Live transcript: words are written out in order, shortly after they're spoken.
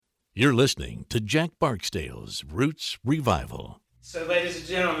You're listening to Jack Barksdale's Roots Revival. So, ladies and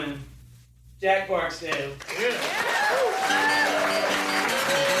gentlemen, Jack Barksdale.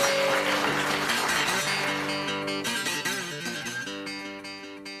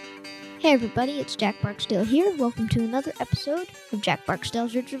 Hey everybody, it's Jack Barksdale here. Welcome to another episode of Jack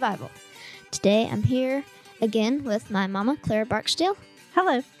Barksdale's Roots Revival. Today I'm here again with my mama, Clara Barksdale.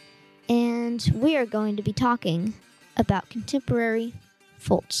 Hello. And we are going to be talking about contemporary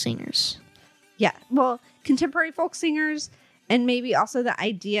folk singers. Yeah, well, contemporary folk singers, and maybe also the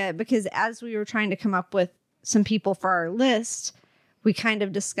idea, because as we were trying to come up with some people for our list, we kind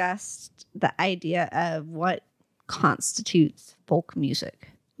of discussed the idea of what constitutes folk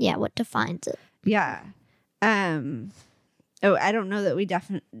music. Yeah, what defines it? Yeah. I don't know that we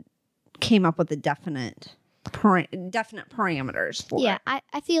came up with the definite parameters for it. Yeah,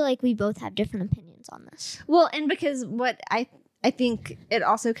 I feel like we both have different opinions on this. Well, and because what I think it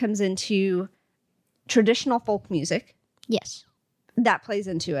also comes into traditional folk music. Yes. That plays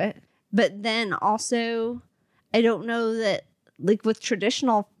into it. But then also, I don't know that, like with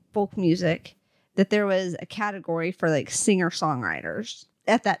traditional folk music, that there was a category for like singer-songwriters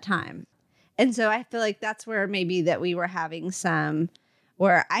at that time. And so I feel like that's where maybe that we were having some,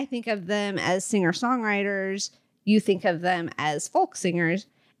 where I think of them as singer-songwriters, you think of them as folk singers,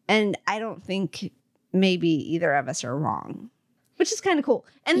 and I don't think maybe either of us are wrong, which is kind of cool.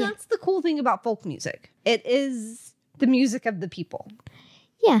 And that's the cool thing about folk music. It is the music of the people.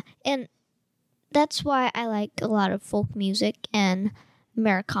 Yeah, and that's why I like a lot of folk music and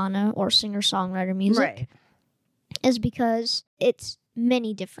Americana or singer-songwriter music. Right. Is because it's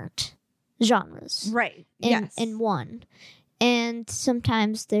many different genres. Right. In one. And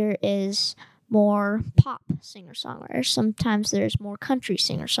sometimes there is more pop singer-songwriters. Sometimes there's more country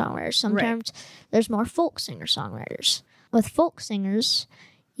singer-songwriters. Sometimes there's more folk singer-songwriters. With folk singers,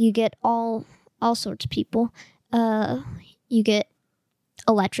 you get all sorts of people. You get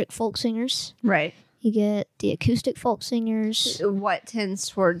electric folk singers. Right. You get the acoustic folk singers. What tends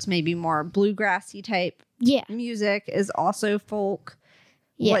towards maybe more bluegrassy type music is also folk.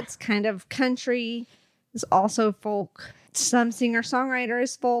 Yeah. What's kind of country is also folk. Some singer-songwriter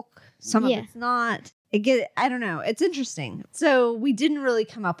is folk. Some of it's not. I don't know. It's interesting. So we didn't really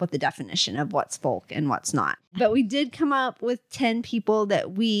come up with the definition of what's folk and what's not. But we did come up with 10 people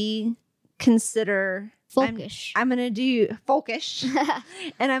that we consider folkish. I'm going to do folkish.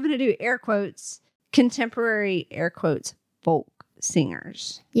 And I'm going to do air quotes, contemporary air quotes, folk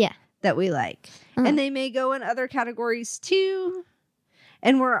singers. Yeah. That we like. Uh-huh. And they may go in other categories too.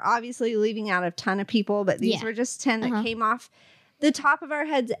 And we're obviously leaving out a ton of people, but these were just 10 that came off the top of our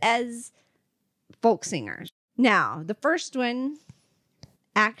heads as folk singers. Now, the first one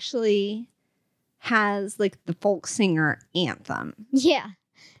actually has like the folk singer anthem. Yeah.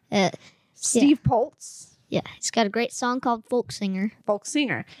 Steve Poltz. Yeah, he's got a great song called Folk Singer. Folk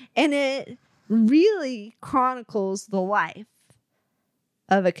Singer. And it really chronicles the life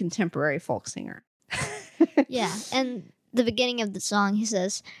of a contemporary folk singer. Yeah, and the beginning of the song, he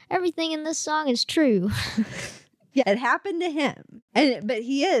says, everything in this song is true. Yeah, it happened to him. But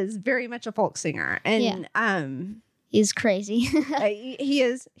he is very much a folk singer. And he's crazy.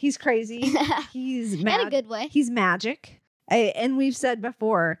 He's crazy. He's in a good way. He's magic. And we've said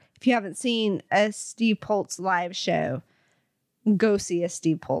before, if you haven't seen a Steve Poltz live show, go see a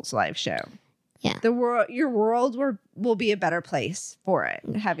Steve Poltz live show. Yeah. Your world will be a better place for it,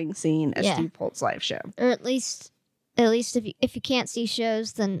 having seen a Steve Poltz live show. Or at least if you can't see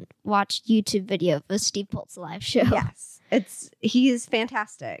shows, then watch YouTube video of a Steve Poltz live show. Yes. He is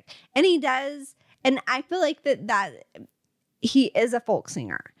fantastic. And he does, and I feel like that he is a folk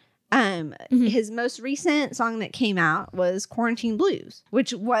singer. His most recent song that came out was Quarantine Blues,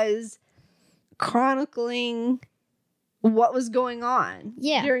 which was chronicling what was going on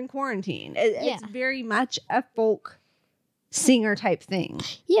during quarantine. It's very much a folk singer type thing.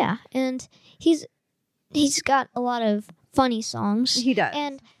 Yeah, and he's got a lot of funny songs. He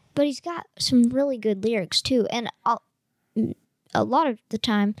does. But he's got some really good lyrics too. And a lot of the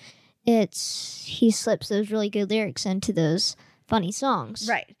time he slips those really good lyrics into those funny songs.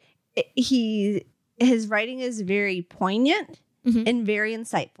 Right. His writing is very poignant and very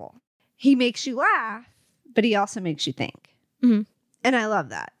insightful. He makes you laugh, but he also makes you think. Mm-hmm. And I love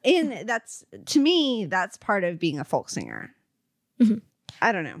that. And to me, that's part of being a folk singer. Mm-hmm.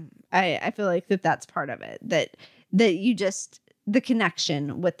 I don't know. I feel like that's part of it. That you just, the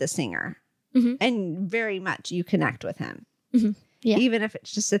connection with the singer. Mm-hmm. And very much you connect with him. Mm-hmm. Yeah. Even if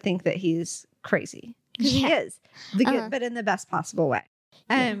it's just to think that he's crazy. Because he is. But in the best possible way.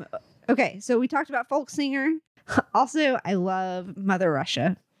 Okay, so we talked about folk singer. Also, I love Mother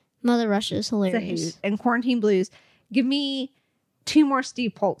Russia. Mother Russia is It's a hilarious. hoot. And Quarantine Blues. Give me 2 more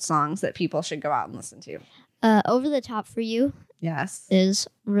Steve Poltz songs that people should go out and listen to. Over the Top for You Yes. is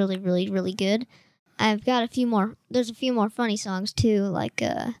really, really, really good. I've got a few more. There's a few more funny songs too. Like,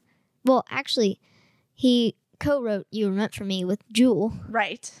 well, actually, he co-wrote "You Were Meant for Me" with Jewel.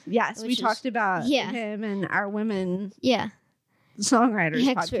 Right. Yes. Which We is- talked about yeah. him and our women Yeah, songwriters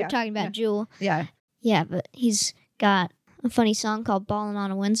yeah, 'cause we were podcast. talking about Jewel. Yeah. Yeah, but he's got a funny song called "Ballin' on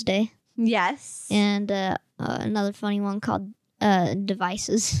a Wednesday" Yes. and another funny one called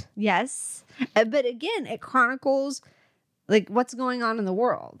 "Devices." Yes. But again, it chronicles like what's going on in the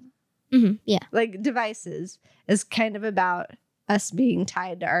world. Yeah. Like Devices is kind of about us being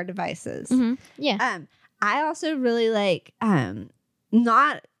tied to our devices. Yeah. I also really like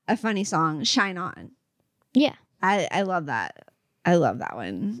not a funny song, Shine On. Yeah. I love that. I love that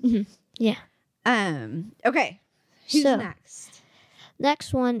one. Yeah. Okay. Who's So- next?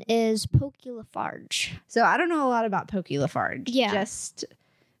 Next one is Pokey Lafarge. So I don't know a lot about Pokey Lafarge. Yeah. Just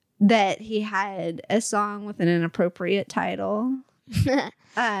that he had a song with an inappropriate title.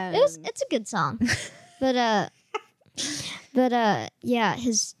 It's a good song, but yeah,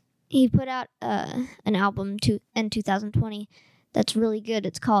 he put out an album in 2020 that's really good.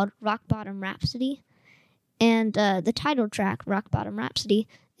 It's called Rock Bottom Rhapsody, and the title track Rock Bottom Rhapsody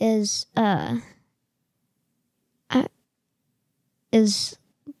is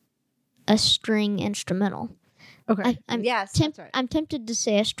a string instrumental. Okay. I'm yes, that's right. I'm tempted to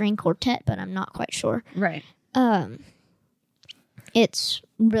say a string quartet, but I'm not quite sure. Right. It's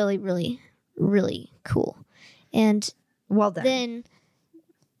really, really, really cool. And Well done. then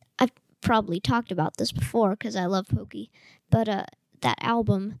I've probably talked about this before because I love Pokey, but that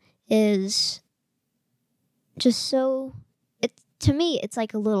album is just so. To me, it's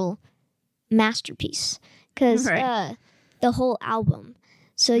like a little masterpiece because Right. the whole album.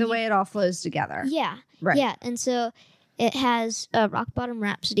 So the way it all flows together. yeah, Right. yeah, and so it has Rock Bottom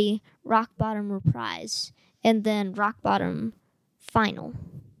Rhapsody, Rock Bottom Reprise, and then Rock Bottom Final.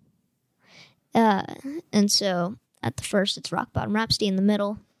 And so at the first it's Rock Bottom Rhapsody, in the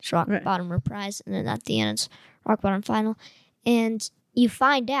middle it's Rock Right. Bottom Reprise, and then at the end it's Rock Bottom Final. And you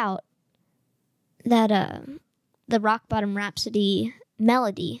find out that the Rock Bottom Rhapsody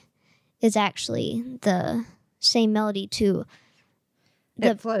melody is actually the same melody to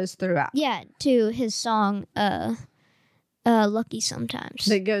It flows throughout. to his song Lucky Sometimes.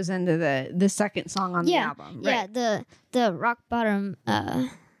 That goes into the second song on the album. Right. Yeah, the Rock Bottom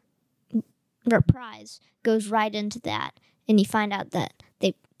Reprise goes right into that, and you find out that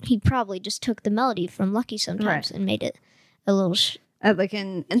he probably just took the melody from Lucky Sometimes Right. and made it a little Like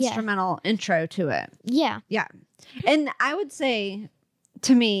an instrumental intro to it. yeah. Yeah. And I would say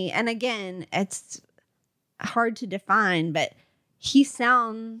to me, and again, it's hard to define, but he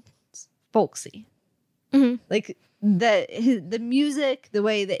sounds folksy. Mhm. Like the music, the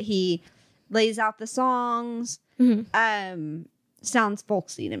way that he lays out the songs, sounds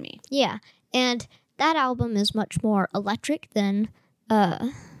folksy to me. Yeah, and that album is much more electric than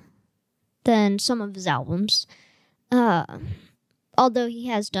some of his albums. Although he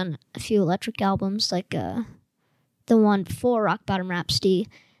has done a few electric albums, like the one before Rock Bottom Rhapsody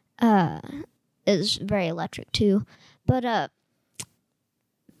is very electric too. But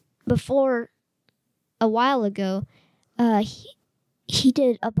before a while ago, he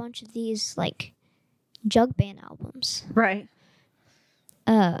did a bunch of these like jug band albums. Right.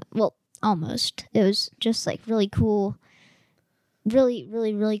 Well, almost. It was just like really cool, really,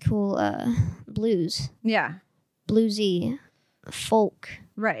 really, really cool blues, Yeah. bluesy folk.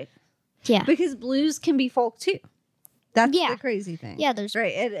 Right. Yeah, Because blues can be folk too. That's Yeah. the crazy thing. yeah. There's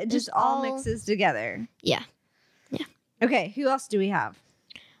Right. It just all mixes together. yeah. Okay. Who else do we have?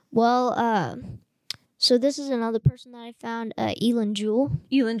 Well, so this is another person that I found, Elin Jewell,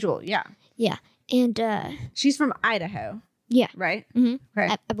 Elin Jewell. Yeah. and She's from Idaho. Yeah. Right. mhm,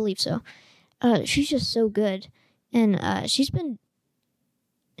 Okay. I believe so. She's just so good, and she's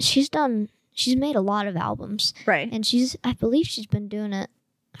made a lot of albums, Right. and I believe she's been doing it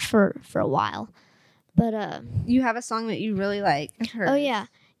for a while, but You have a song that you really like of hers. oh yeah.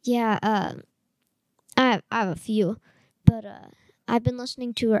 I have a few, but I've been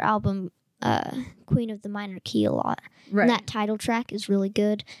listening to her album Queen of the Minor Key a lot. Right. And that title track is really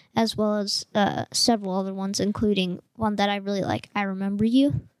good, as well as several other ones, including one that I really like, I Remember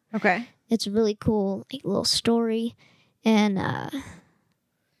You. Okay. It's a really cool like, little story, and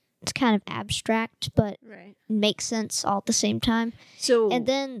it's kind of abstract, but Right. makes sense all at the same time. So And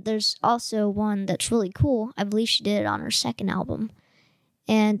then there's also one that's really cool. I believe she did it on her second album.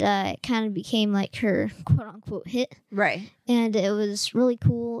 and it kind of became like her quote-unquote hit. Right. And it was really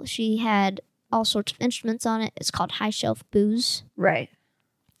cool. She had all sorts of instruments on it. It's called High Shelf Booze. Right.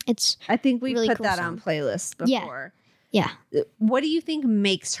 It's I think we really put cool that song. on playlists Yeah. before. Yeah. What do you think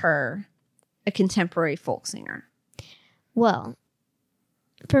makes her a contemporary folk singer? Well,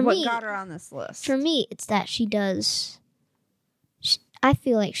 for What me, got her on this list? for me, it's that I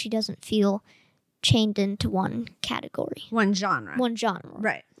feel like she doesn't feel chained into one category, One genre. one genre.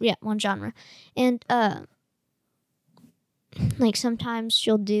 Right. Yeah, one genre. And like sometimes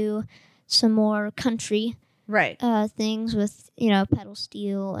she'll do some more country Right. things with, pedal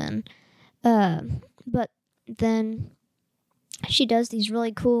steel and but then she does these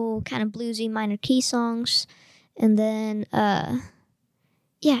really cool kind of bluesy minor key songs, and then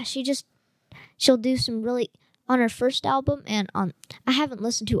she'll do some really on her first album, and I haven't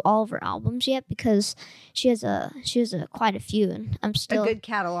listened to all of her albums yet because she has quite a few, and I'm still A good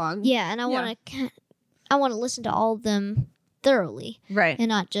catalog. yeah, and I want to listen to all of them thoroughly Right. and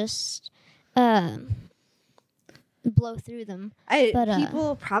not just blow through them. But,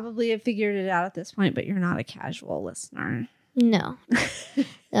 people probably have figured it out at this point, but you're not a casual listener. No,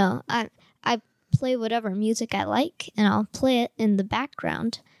 no, I play whatever music I like, and I'll play it in the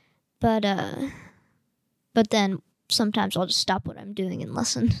background, but then sometimes I'll just stop what I'm doing and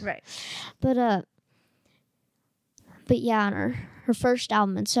listen. Right. But yeah, on her first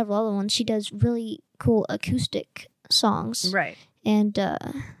album and several other ones, she does really cool acoustic songs. Right. And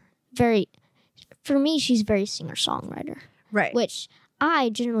for me, she's very singer-songwriter, Right. which I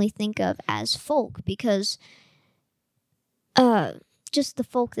generally think of as folk because just the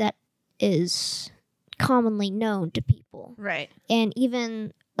folk that is commonly known to people. Right. And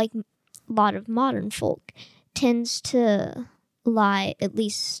even like a lot of modern folk tends to lie at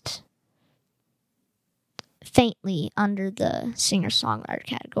least faintly under the singer-songwriter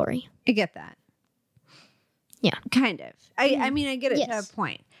category. I get that. Yeah. Kind of. I mean, I get it to Yes. a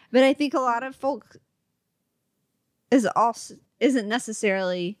point. But I think a lot of folk isn't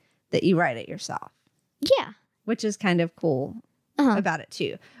necessarily that you write it yourself, Yeah. which is kind of cool Uh-huh. about it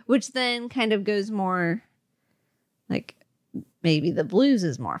too. Which then kind of goes more like maybe the blues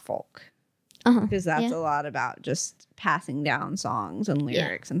is more folk. Uh-huh. Because that's Yeah. a lot about just passing down songs and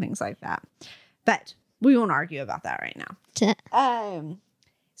lyrics and things like that. But we won't argue about that right now.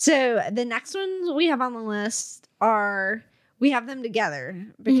 So the next ones we have on the list we have them together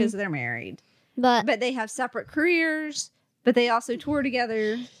because they're married, But but they have separate careers, but they also tour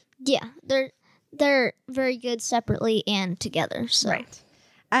together. yeah, they're very good separately and together. So Right.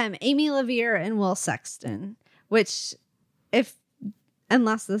 Amy LaVere and Will Sexton, which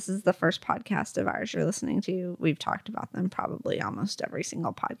unless this is the first podcast of ours you're listening to, we've talked about them probably almost every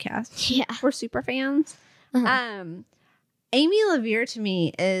single podcast. yeah. We're super fans. Uh-huh. Amy LaVere to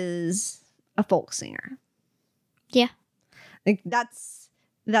me is a folk singer. Yeah. Like that's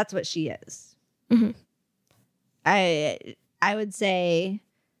what she is. Mhm. I would say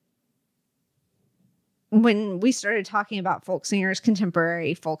when we started talking about folk singers,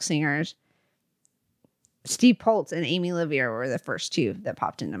 contemporary folk singers, Steve Poltz and Amy LaVere were the first two that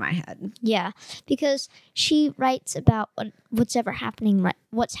popped into my head. Yeah, because she writes about what's happening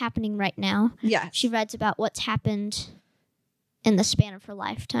right now. Yeah. She writes about what's happened in the span of her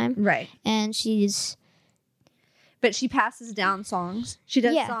lifetime, Right. and But she passes down songs. She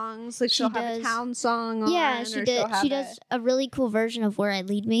does Yeah. songs like She she'll have a does. town song on. yeah, or she she'll does. have She does a really cool version of "Where I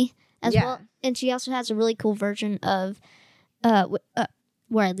Lead Me" as Yeah. well, and she also has a really cool version of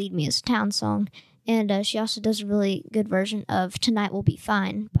 "Where I Lead Me" as a town song, and she also does a really good version of "Tonight Will Be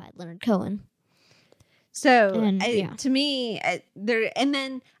Fine" by Leonard Cohen. So And, yeah. to me, there, and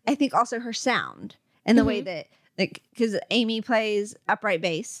then I think also her sound and the way Mm-hmm. that, like, because Amy plays upright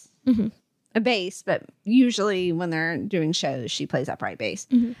bass, Mhm. a bass, but usually when they're doing shows, she plays upright bass.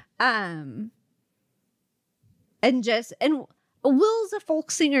 Mhm. And Will's a folk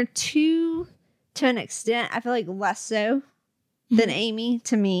singer too, to an extent. I feel like less so than Amy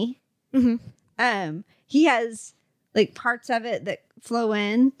to me. Mhm. He has like parts of it that flow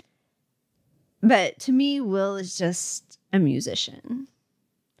in, but to me, Will is just a musician.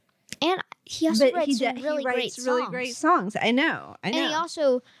 And he also But writes some he really great writes really songs. great songs. I know. And he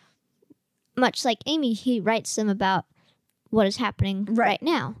also, much like Amy, he writes them about what is happening right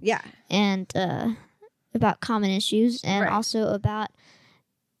now, Yeah. and about common issues, and Right. also about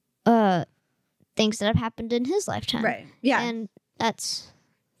things that have happened in his lifetime. Right. Yeah. And that's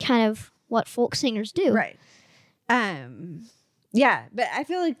kind of what folk singers do. Right. Yeah, but I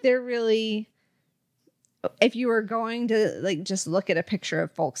feel like they're really, if you were going to like just look at a picture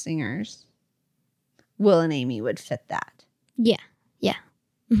of folk singers, Will and Amy would fit that. Yeah. Yeah.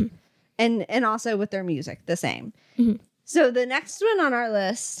 Mhm. And also with their music, the same. Mhm. So the next one on our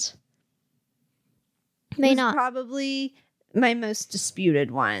list May was not. probably my most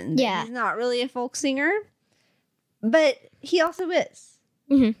disputed one. Yeah. He's not really a folk singer, but he also is.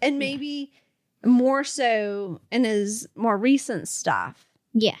 Mhm. And maybe more so in his more recent stuff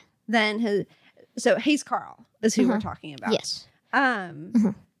Yeah. than his. So Hayes Carl is who we're talking about. Yes.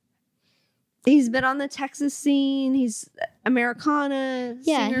 He's been on the Texas scene. He's Americana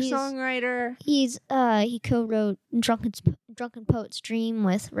Yeah, singer-songwriter. He co-wrote Drunken Poet's Dream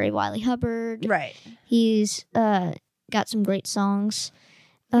with Ray Wiley Hubbard. Right. He's got some great songs.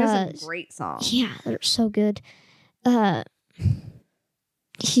 He has some great songs. Yeah, they're so good.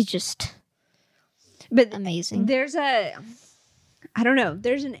 He's just But amazing. there's I don't know,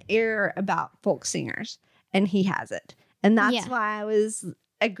 there's an air about folk singers, and he has it. And that's Yeah. why I was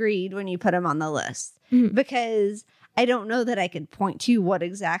agreed when you put him on the list. Mhm. Because I don't know that I could point to what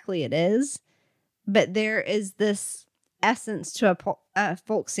exactly it is, but there is this essence to a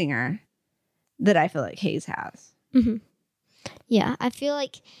folk singer that I feel like Hayes has. Hmm. Yeah, I feel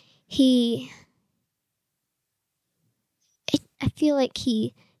like I feel like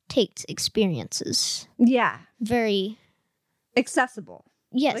he takes experiences Yeah. very Accessible.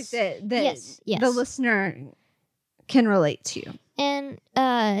 yes, Like that yes. the listener can relate to. And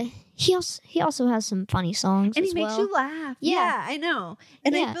he also has some funny songs And as he makes well. you laugh. Yeah. Yeah, I know.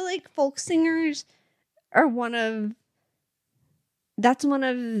 And Yeah. I feel like folk singers are one of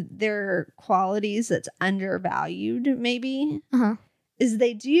their qualities that's undervalued, maybe, Uh-huh. is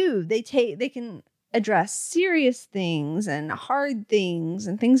they can address serious things and hard things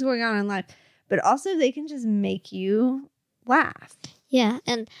and things going on in life, but also they can just make you laugh. Yeah,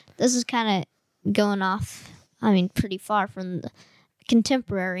 and this is kind of going off, pretty far from the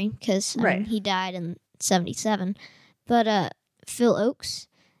contemporary, because Right. he died in 1977. But Phil Oakes,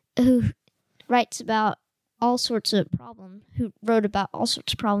 who wrote about all sorts of problems,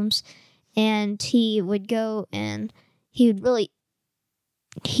 and he'd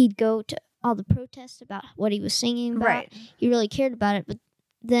go to all the protests about what he was singing about. Right. He really cared about it, but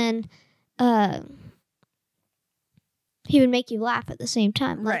then he would make you laugh at the same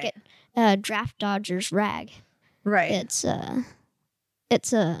time, like Right. at Draft Dodger's Rag. Right. It's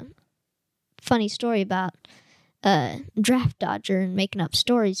a funny story about Draft Dodger and making up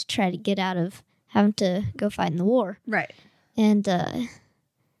stories to try to get out of having to go fight in the war. Right. And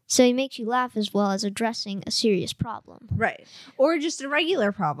so he makes you laugh as well as addressing a serious problem. Right. Or just a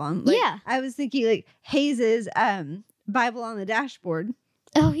regular problem. Like, Yeah. I was thinking like Hayes's Bible on the Dashboard,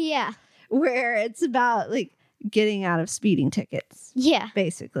 Oh yeah, where it's about like getting out of speeding tickets, yeah,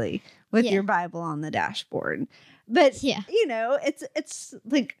 basically, with Yeah. your Bible on the dashboard. But Yeah. it's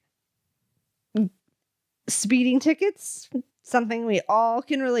like speeding tickets, something we all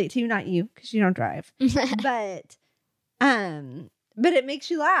can relate to, not you because you don't drive. but it makes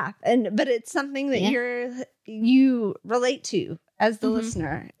you laugh, but it's something that Yeah. you relate to as the Mhm.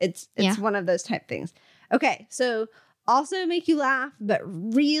 listener. It's Yeah. one of those type things. Okay, so also make you laugh, but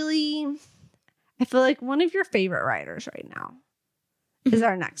really, I feel like one of your favorite writers right now is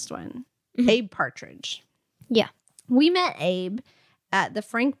our next one, Mhm. Abe Partridge. Yeah. We met Abe at the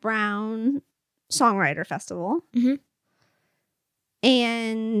Frank Brown Songwriter Festival. Mhm.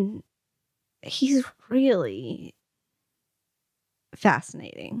 And he's really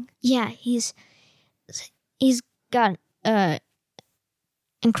fascinating. Yeah, he's got a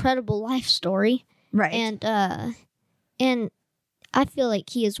incredible life story, Right. and I feel like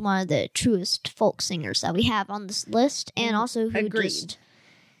he is one of the truest folk singers that we have on this list, and also Agreed.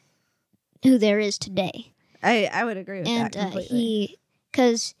 who there is today. I would agree with And that completely.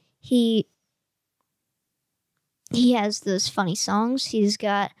 he has those funny songs. He's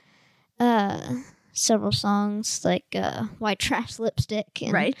got several songs like White Trash Lipstick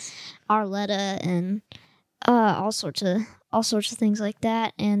and Right. Arletta and all sorts of things like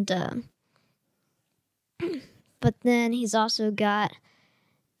that. And but then he's also got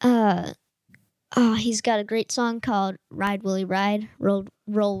he's got a great song called Ride Willie Ride, Roll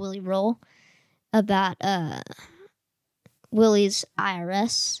Willie Roll, about Willie's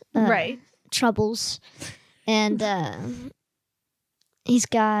IRS Right. troubles. And he's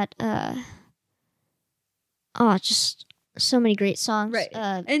got just so many great songs. Right.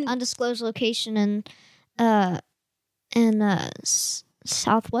 And Undisclosed Location and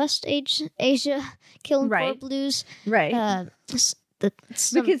Southwest Asia, Killing Floor Right. Blues. Right.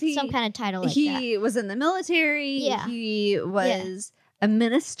 Some Because kind of title like that. He was in the military. Yeah. He was a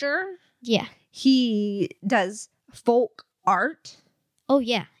minister. Yeah. He does folk art. Oh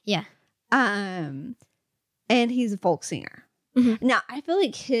yeah. Yeah. And he's a folk singer. Mhm. Now, I feel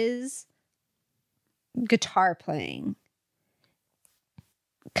like his guitar playing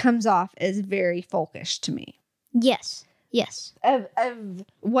comes off as very folkish to me. Yes. Yes. Of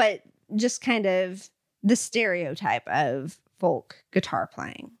what just kind of the stereotype of folk guitar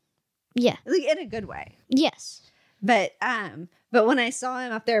playing. Yeah. Like in a good way. Yes. But when I saw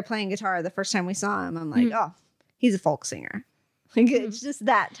him up there playing guitar the first time we saw him, I'm like, oh, he's a folk singer. Like it's just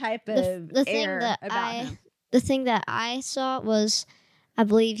that type of The thing air that about him. the thing that I saw was, I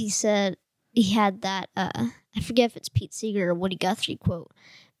believe he said he had that. I forget if it's Pete Seeger or Woody Guthrie quote,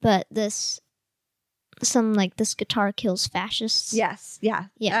 but this guitar kills fascists. Yes, yeah.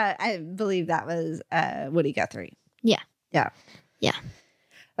 Yeah. I believe that was Woody Guthrie. Yeah. Yeah. Yeah.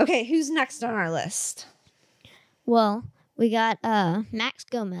 Okay, who's next on our list? Well, we got Max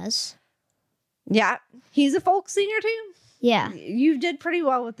Gomez. Yeah, he's a folk singer too. Yeah. You did pretty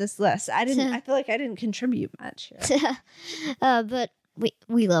well with this list. I feel like I didn't contribute much. But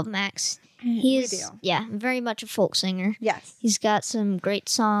we love Max. He We is do. yeah, very much a folk singer. Yes. He's got some great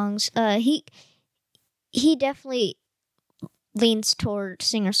songs. He definitely leans toward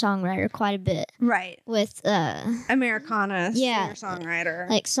singer-songwriter quite a bit Right. with Americana Yeah. singer-songwriter.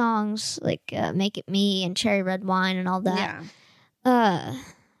 like songs like Make It Me and Cherry Red Wine and all that. Yeah.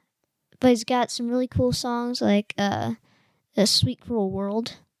 But he's got some really cool songs like A Sweet Cruel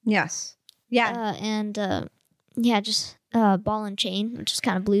World. Yes. Yeah. And just Ball and Chain, which is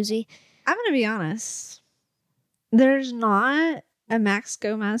kind of bluesy. I'm going to be honest. There's not a Max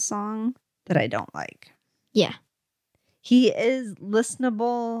Gomez song that I don't like. Yeah. He is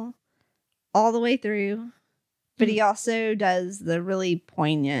listenable all the way through, but he also does the really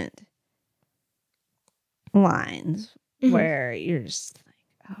poignant lines Mhm. where you're just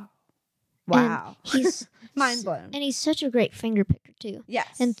like, oh, wow. And he's Mind blown. And he's such a great finger picker too,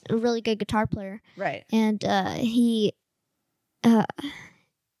 Yes. and a really good guitar player. right. And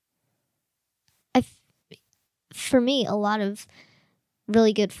for me, a lot of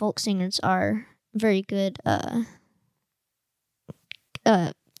really good folk singers are very good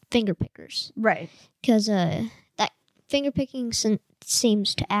finger pickers, Right. because that finger picking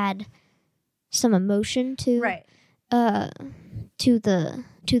seems to add some emotion to Right. to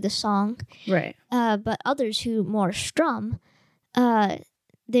the song. Right. But others who more strum,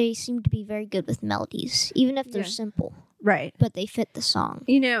 they seem to be very good with melodies, even if they're Yeah. simple, Right. but they fit the song.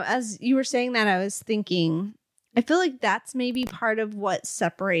 You know, as you were saying that, I was thinking, I feel like that's maybe part of what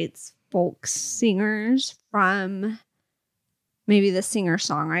separates folk singers from maybe the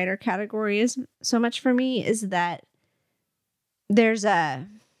singer-songwriter category is so much for me, is that there's a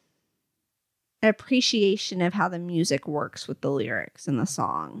appreciation of how the music works with the lyrics in the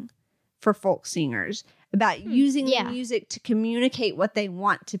song for folk singers, about using yeah. the music to communicate what they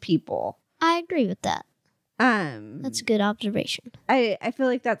want to people. I agree with that. That's a good observation. I feel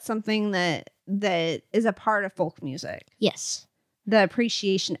like that's something that is a part of folk music. Yes. The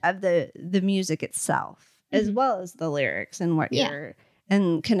appreciation of the music itself, as Mhm. well as the lyrics and what Yeah. you're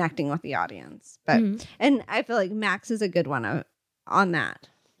and connecting with the audience. But Mhm. and I feel like Max is a good one on that.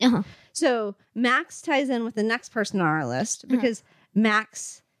 Uh-huh. So Max ties in with the next person on our list Uh-huh. because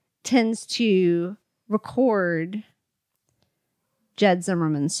Max tends to record Jed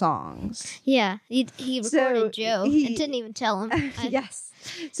Zimmerman songs. Yeah, he So recorded Joe he- and didn't even tell him. Yes.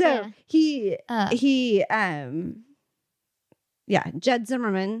 So Yeah. Jed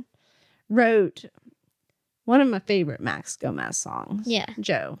Zimmerman wrote one of my favorite Max Gomez songs. Yeah.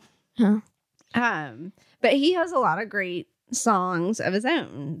 Joe. Huh. But he has a lot of great songs of his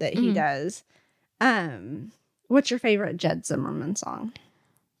own that he Mhm. does. What's your favorite Jed Zimmerman song?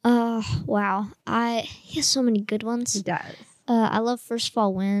 Wow. He has so many good He ones. does. I love First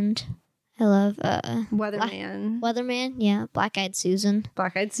Fall Wind. I love Weatherman, Weatherman. Yeah, Black Eyed Susan.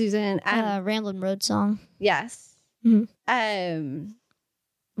 Black Eyed Susan. Ramblin' Road Song. Yes. Mhm.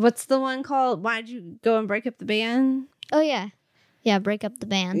 What's the one called? Why'd you go and break up the band? Oh yeah, yeah. Break Up the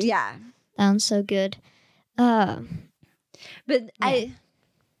Band. Yeah. That one's so good. But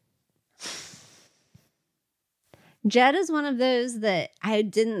Jed is one of those that I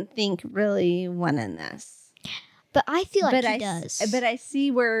didn't think really went in this. But I feel like but he I does. But I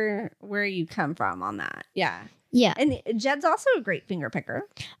see where you come from on that. Yeah. yeah, And Jed's also a great finger picker.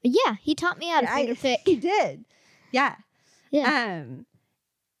 yeah. He taught me how to finger pick. He did. Yeah. Yeah.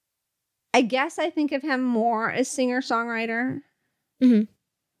 I guess I think of him more as singer-songwriter. Mhm.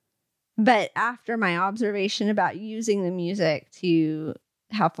 But after my observation about using the music to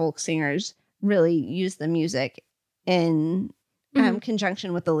how folk singers really use the music in Mhm.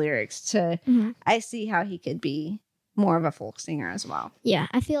 conjunction with the lyrics, Mhm. I see how he could be more of a folk singer as well. Yeah,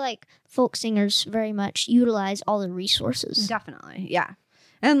 I feel like folk singers very much utilize all the resources. Definitely, yeah.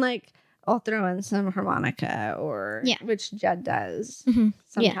 And like I'll throw in some harmonica or which Judd does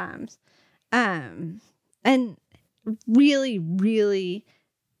sometimes. And really, really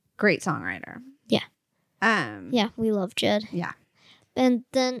great songwriter. Yeah. Yeah, we love Judd. Yeah. And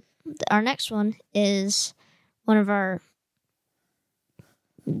then our next one is one of our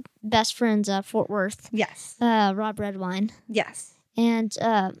best friends, Fort Worth. Yes. Rob Redwine. Yes. And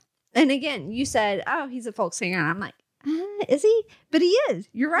again, you said, oh, he's a folk singer. And I'm like, is he? But he is.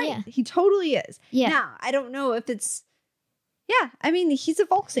 You're right. Yeah. He totally is. Yeah. Now, I don't know if it's, I mean, he's a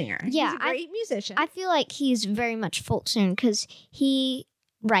folk singer. Yeah. He's a great musician. I feel like he's very much folk singer because he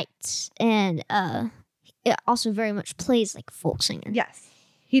writes and also very much plays like a folk singer. Yes,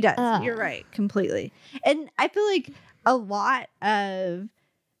 he does. You're right. Completely. And I feel like a lot of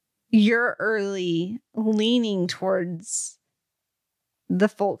your early leaning towards the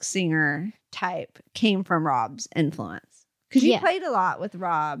folk singer type came from Rob's influence. Because you played a lot with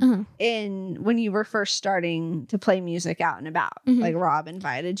Rob when you were first starting to play music out and about. Like Rob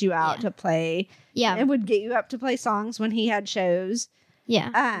invited you out to play. Yeah. And would get you up to play songs when he had shows.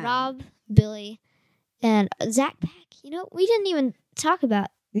 Yeah. Rob, Billy, and Zach Pack. You know, we didn't even talk about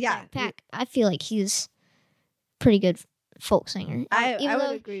Zach Pack. I feel like he's pretty good folk singer. I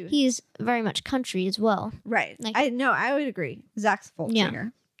would agree with he's very much country as well. Right. Like, I would agree. Zach's a folk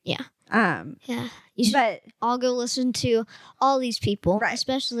singer. Yeah. Yeah. You should all go listen to all these people,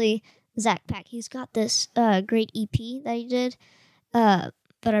 especially Zach Pack. He's got this great EP that he did. But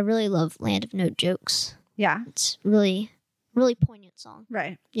I really love Land of No Jokes. Yeah. It's really, really poignant song.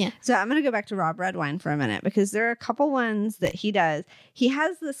 Right. Yeah. So I'm going to go back to Rob Redwine for a minute because there are a couple ones that he does. He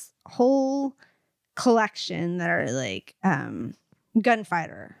has this whole collection that are like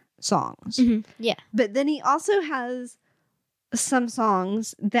gunfighter songs. Yeah. But then he also has some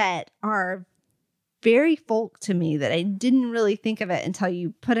songs that are very folk to me that I didn't really think of it until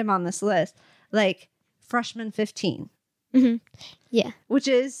you put him on this list, like Freshman 15. Yeah. Which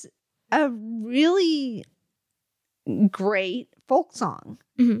is a really great folk song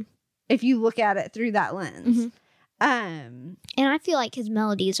if you look at it through that lens. And I feel like his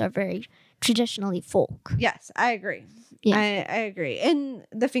melodies are very traditionally folk. Yes, I agree. Yeah. I agree. And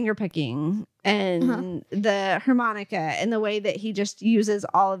the finger picking and the harmonica and the way that he just uses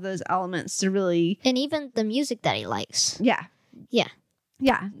all of those elements to really... And even the music that he likes. Yeah. Yeah.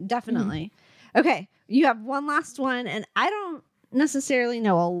 Yeah, definitely. Okay, you have one last one, and I don't necessarily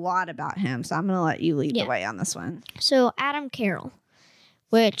know a lot about him, so I'm going to let you lead the way on this one. So Adam Carroll,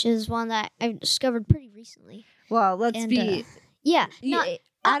 which is one that I've discovered pretty recently. Well, let's be...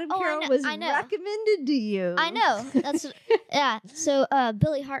 Adam Carroll was recommended to you. I know. That's So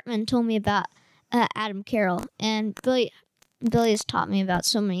Billy Hartman told me about Adam Carroll, and Billy has taught me about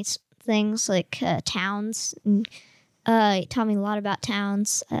so many things like towns. And, he taught me a lot about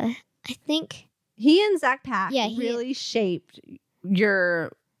towns. I think he and Zach Pack really shaped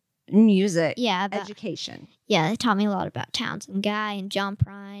your music education. Yeah, they taught me a lot about towns and Guy and John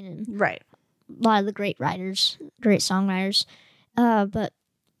Prine and a lot of the great writers, great songwriters. But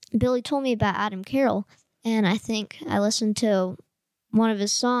Billy told me about Adam Carroll, and I think I listened to one of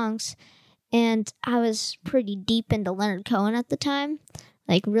his songs, and I was pretty deep into Leonard Cohen at the time,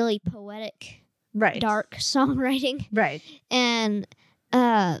 like really poetic, dark songwriting. Right. And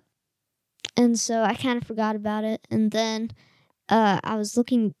so I kind of forgot about it, and then I was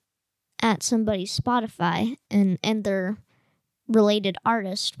looking at somebody's Spotify, and their related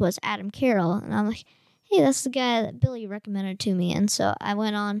artist was Adam Carroll, and I'm like, hey, that's the guy that Billy recommended to me. And so I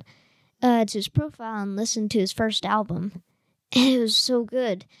went on to his profile and listened to his first album, and it was so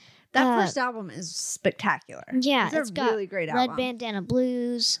good. That first album is spectacular. Yeah, it's got really great album. Red Bandana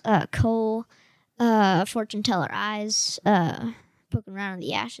Blues, Cole, Fortune Teller Eyes, Poking Around in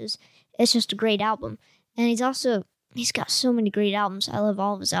the Ashes. It's just a great album. And he's got so many great albums. I love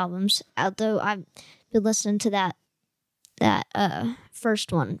all of his albums, although I've been listening to that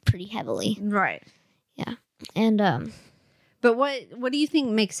first one pretty heavily. Right. Yeah. And but what do you think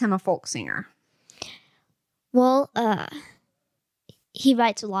makes him a folk singer? Well, he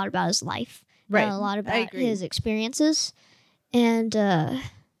writes a lot about his life. Right. A lot about his experiences. And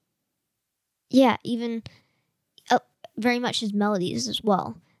even very much his melodies as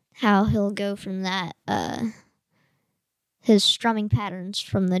well. How he'll go from that his strumming patterns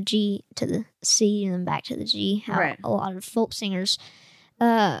from the G to the C and then back to the G. How a lot of folk singers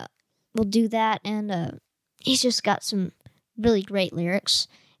will do that, and he's just got some really great lyrics,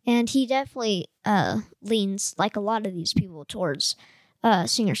 and he definitely leans, like a lot of these people, towards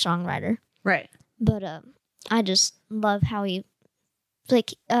singer-songwriter. Right. But I just love how he,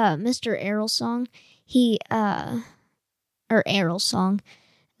 like, Mr. Errol's song, Errol's song,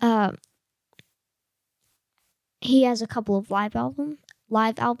 he has a couple of live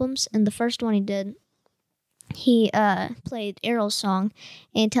albums, and the first one he did, he played Errol's song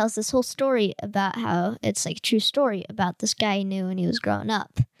and tells this whole story about how it's like a true story about this guy he knew when he was growing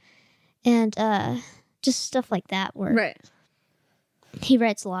up. And just stuff like that where he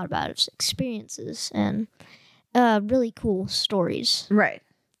writes a lot about his experiences and really cool stories. Right.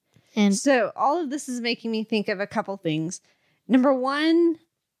 And so all of this is making me think of a couple things. Number one,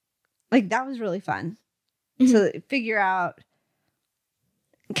 like that was really fun to figure out,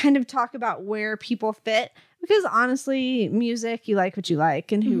 kind of talk about where people fit. Because honestly, music, you like what you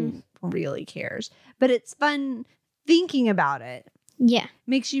like, and who really cares? But it's fun thinking about it. Yeah.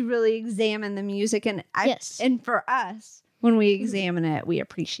 Makes you really examine the music. And and for us, when we examine it, we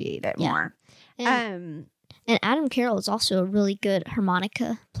appreciate it more. And Adam Carroll is also a really good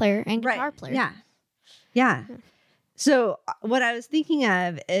harmonica player and guitar player. Yeah. So what I was thinking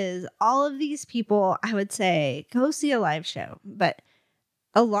of is all of these people, I would say, go see a live show. But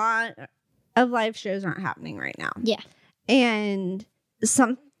a lot of live shows aren't happening right now. Yeah. And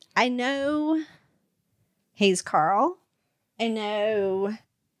I know Hayes Carll. I know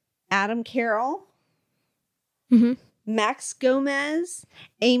Adam Carroll. Max Gomez,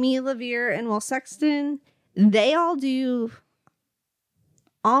 Amy LaVere, and Will Sexton. They all do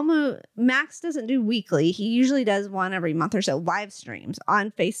almost. Max doesn't do weekly. He usually does one every month or so, live streams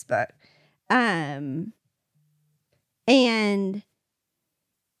on Facebook. And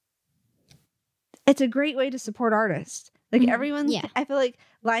it's a great way to support artists. Like everyone's, I feel like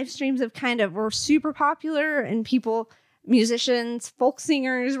live streams were super popular, and musicians, folk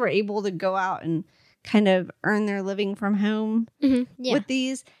singers were able to go out and kind of earn their living from home with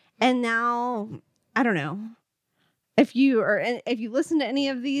these. And now, I don't know if you listen to any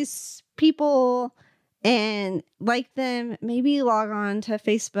of these people and like them, maybe log on to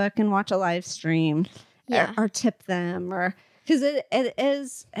Facebook and watch a live stream or tip them, or because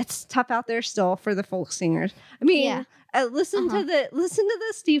it's tough out there still for the folk singers. I mean, listen to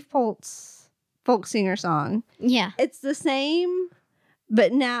the Steve Poltz folk singer song. Yeah, it's the same,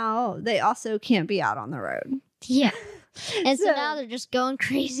 but now they also can't be out on the road. Yeah, and so now they're just going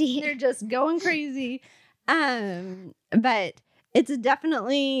crazy. But it's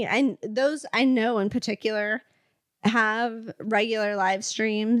definitely, those I know in particular have regular live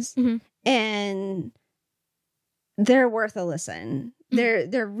streams, and they're worth a listen.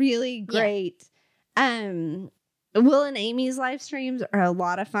 They're really great. Will and Amy's live streams are a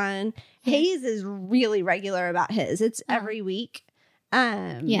lot of fun. Hayes is really regular about his. It's every week.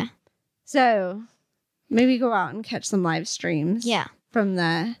 So maybe go out and catch some live streams. Yeah. From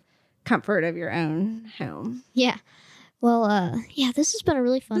the comfort of your own home. Yeah. Well, this has been a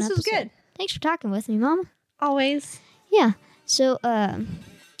really fun episode. This was good. Thanks for talking with me, Mama. Always. Yeah. So,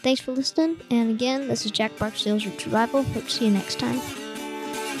 thanks for listening. And again, this is Jack Barksdale's Roots Revival. Hope to see you next time.